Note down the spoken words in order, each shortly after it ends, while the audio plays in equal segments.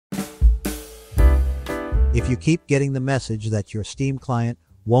If you keep getting the message that your Steam client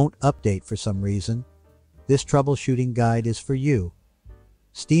won't update for some reason, this troubleshooting guide is for you.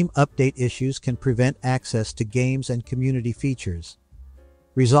 Steam update issues can prevent access to games and community features.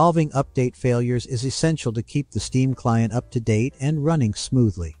 Resolving update failures is essential to keep the Steam client up to date and running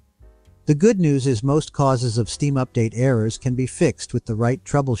smoothly. The good news is most causes of Steam update errors can be fixed with the right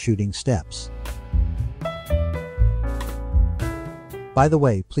troubleshooting steps. By the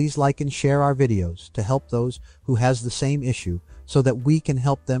way, please like and share our videos to help those who has the same issue so that we can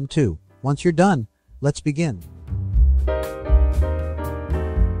help them too. Once you're done, let's begin.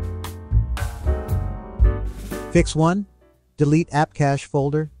 Fix 1. Delete app cache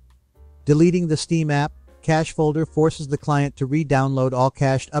folder. Deleting the Steam app cache folder forces the client to re-download all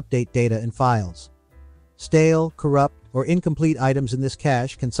cached update data and files. Stale, corrupt, or incomplete items in this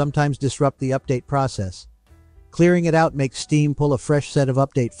cache can sometimes disrupt the update process. Clearing it out makes Steam pull a fresh set of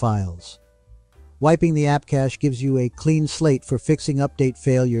update files. Wiping the app cache gives you a clean slate for fixing update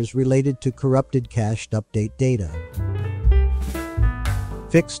failures related to corrupted cached update data.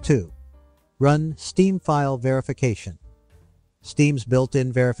 Fix 2. Run Steam file verification. Steam's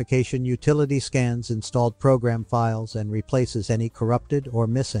built-in verification utility scans installed program files and replaces any corrupted or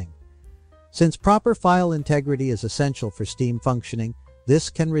missing. Since proper file integrity is essential for Steam functioning, this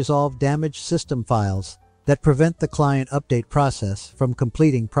can resolve damaged system files that prevent the client update process from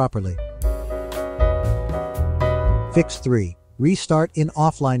completing properly. Fix 3. Restart in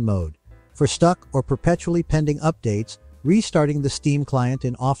offline mode. For stuck or perpetually pending updates, restarting the Steam client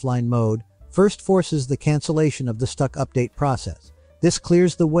in offline mode first forces the cancellation of the stuck update process. This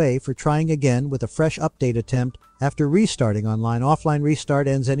clears the way for trying again with a fresh update attempt after restarting online. Offline restart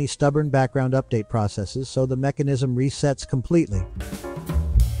ends any stubborn background update processes, so the mechanism resets completely.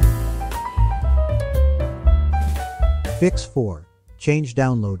 Fix 4. Change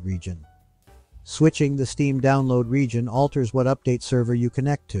download region. Switching the Steam download region alters what update server you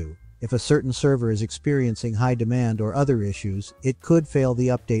connect to. If a certain server is experiencing high demand or other issues, it could fail the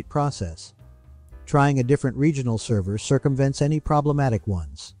update process. Trying a different regional server circumvents any problematic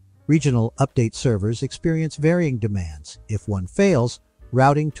ones. Regional update servers experience varying demands. If one fails,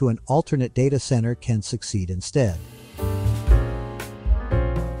 routing to an alternate data center can succeed instead.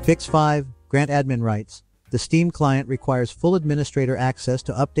 Fix 5. Grant admin rights. The Steam client requires full administrator access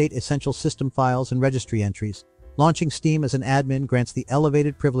to update essential system files and registry entries. Launching Steam as an admin grants the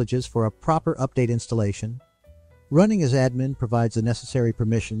elevated privileges for a proper update installation. Running as admin provides the necessary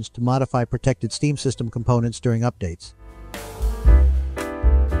permissions to modify protected Steam system components during updates.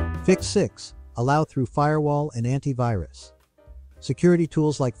 Fix 6. Allow through firewall and antivirus. Security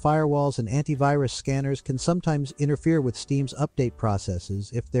tools like firewalls and antivirus scanners can sometimes interfere with Steam's update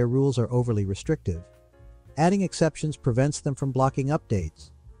processes if their rules are overly restrictive. Adding exceptions prevents them from blocking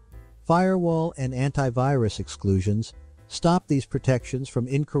updates. Firewall and antivirus exclusions stop these protections from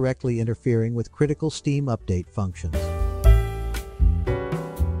incorrectly interfering with critical Steam update functions.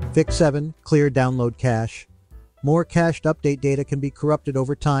 Fix 7. Clear download cache. More cached update data can be corrupted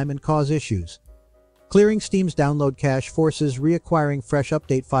over time and cause issues. Clearing Steam's download cache forces reacquiring fresh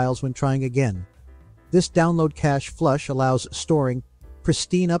update files when trying again. This download cache flush allows storing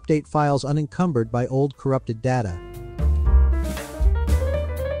pristine update files unencumbered by old corrupted data.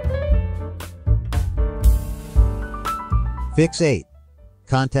 Fix 8.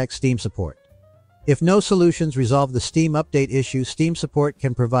 Contact Steam support. If no solutions resolve the Steam update issue, Steam support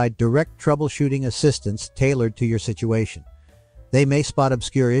can provide direct troubleshooting assistance tailored to your situation. They may spot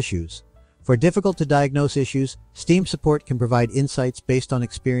obscure issues. For difficult to diagnose issues, Steam support can provide insights based on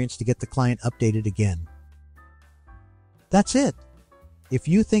experience to get the client updated again. That's it. If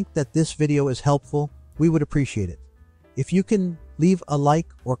you think that this video is helpful, we would appreciate it. If you can leave a like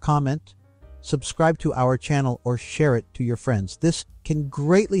or comment, subscribe to our channel, or share it to your friends. This can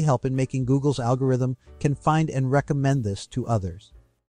greatly help in making Google's algorithm can find and recommend this to others.